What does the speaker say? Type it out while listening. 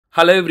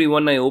Hello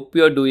everyone, I hope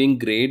you are doing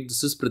great.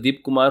 This is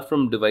Pradeep Kumar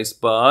from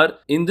DeviceBAR.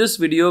 In this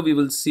video, we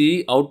will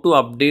see how to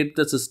update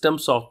the system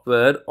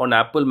software on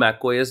Apple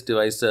macOS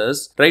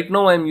devices. Right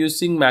now, I am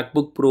using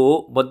MacBook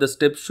Pro, but the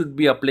steps should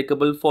be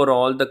applicable for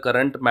all the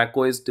current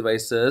macOS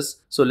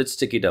devices. So let's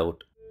check it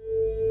out.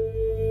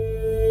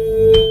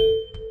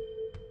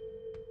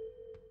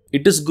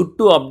 It is good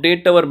to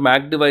update our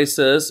Mac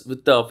devices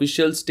with the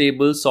official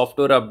stable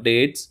software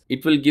updates.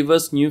 It will give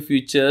us new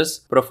features,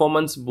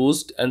 performance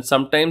boost, and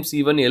sometimes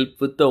even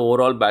help with the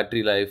overall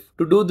battery life.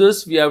 To do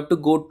this, we have to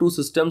go to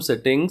System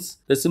Settings.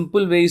 The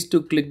simple way is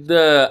to click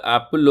the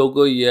Apple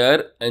logo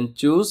here and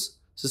choose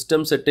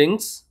System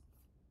Settings.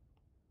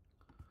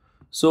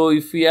 So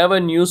if we have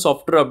a new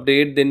software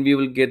update, then we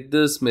will get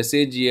this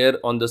message here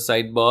on the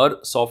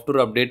sidebar,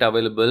 software update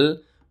available.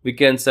 We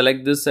can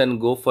select this and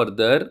go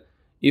further.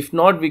 If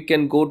not, we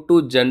can go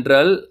to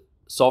General,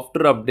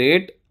 Software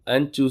Update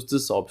and choose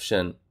this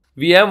option.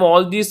 We have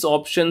all these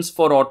options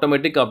for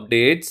automatic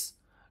updates.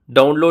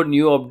 Download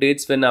new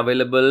updates when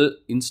available,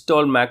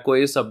 install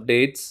macOS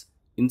updates,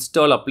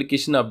 install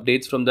application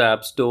updates from the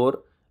App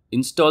Store,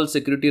 install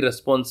security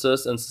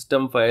responses and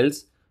system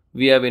files.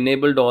 We have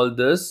enabled all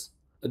this.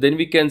 Then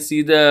we can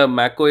see the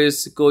macOS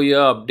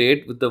Sequoia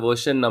update with the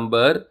version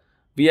number.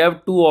 We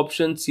have two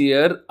options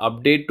here,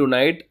 update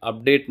tonight,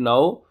 update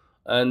now.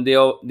 And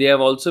they have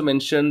also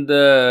mentioned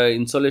the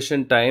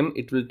installation time.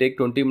 It will take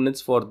 20 minutes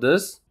for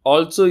this.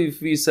 Also,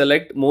 if we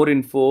select more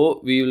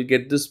info, we will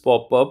get this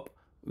pop-up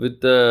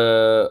with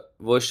the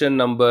version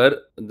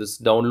number,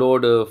 this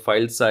download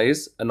file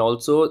size, and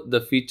also the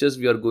features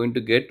we are going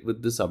to get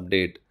with this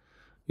update.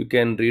 You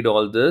can read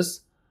all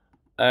this,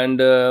 and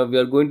we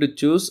are going to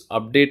choose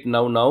update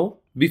now.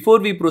 Before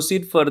we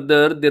proceed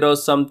further, there are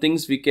some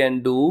things we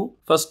can do.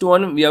 First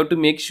one, we have to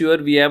make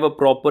sure we have a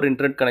proper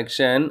internet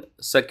connection.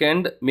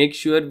 Second, make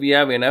sure we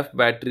have enough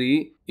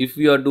battery if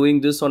we are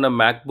doing this on a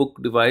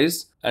MacBook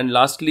device. And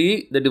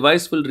lastly, the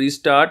device will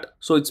restart.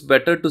 So it's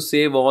better to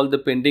save all the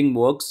pending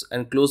works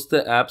and close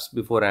the apps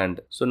beforehand.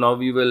 So now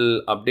we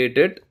will update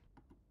it.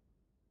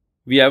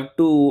 We have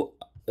to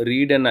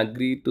read and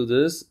agree to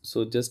this.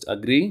 So just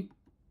agree.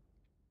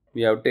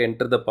 We have to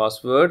enter the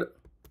password.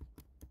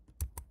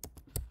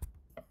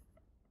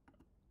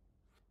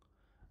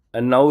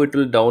 And now it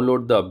will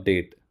download the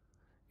update.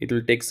 It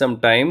will take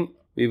some time.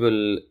 We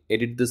will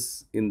edit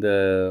this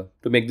to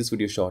make this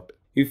video short.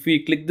 If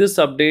we click this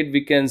update,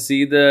 we can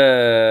see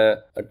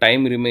the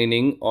time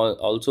remaining,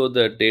 also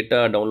the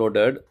data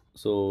downloaded.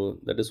 So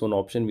that is one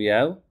option we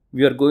have.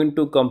 We are going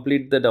to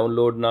complete the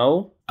download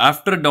now.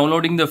 After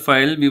downloading the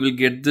file, we will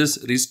get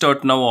this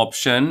restart now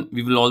option.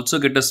 We will also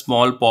get a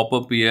small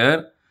pop-up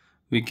here.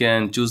 We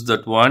can choose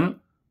that one.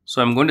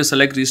 So I'm going to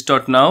select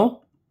restart now.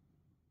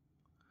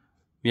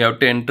 We have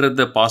to enter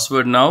the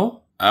password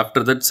now.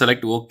 After that,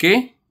 select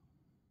OK.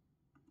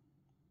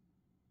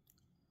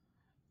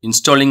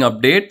 Installing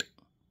update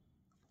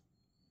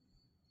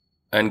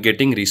and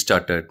getting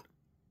restarted.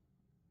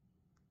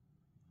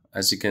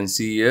 As you can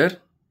see here,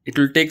 it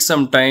will take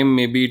some time,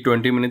 maybe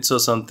 20 minutes or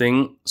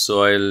something.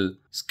 So I'll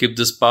skip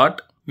this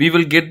part. We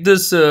will get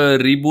this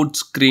reboot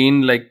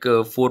screen like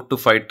 4 to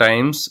 5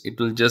 times. It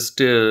will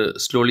just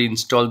slowly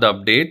install the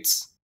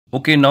updates.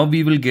 Okay, now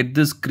we will get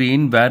the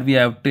screen where we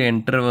have to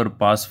enter our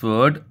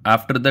password.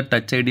 After that,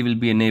 Touch ID will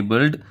be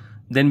enabled.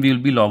 Then we will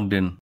be logged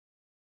in.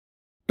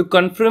 To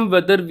confirm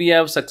whether we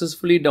have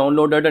successfully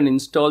downloaded and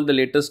installed the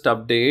latest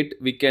update,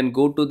 we can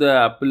go to the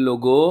Apple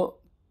logo,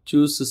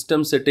 choose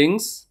System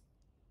Settings,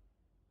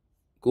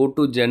 go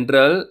to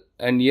General,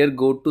 and here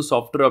go to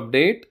Software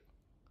Update.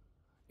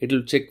 It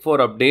will check for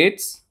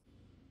updates.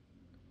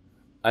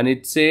 And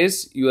it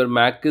says your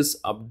Mac is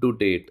up to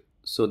date.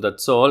 So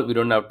that's all. We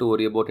don't have to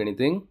worry about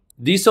anything.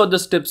 These are the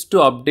steps to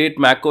update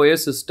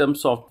macOS system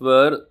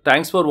software.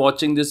 Thanks for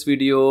watching this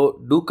video.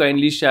 Do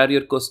kindly share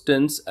your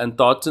questions and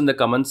thoughts in the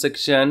comment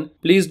section.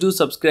 Please do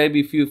subscribe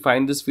if you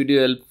find this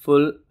video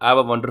helpful. Have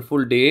a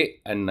wonderful day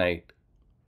and night.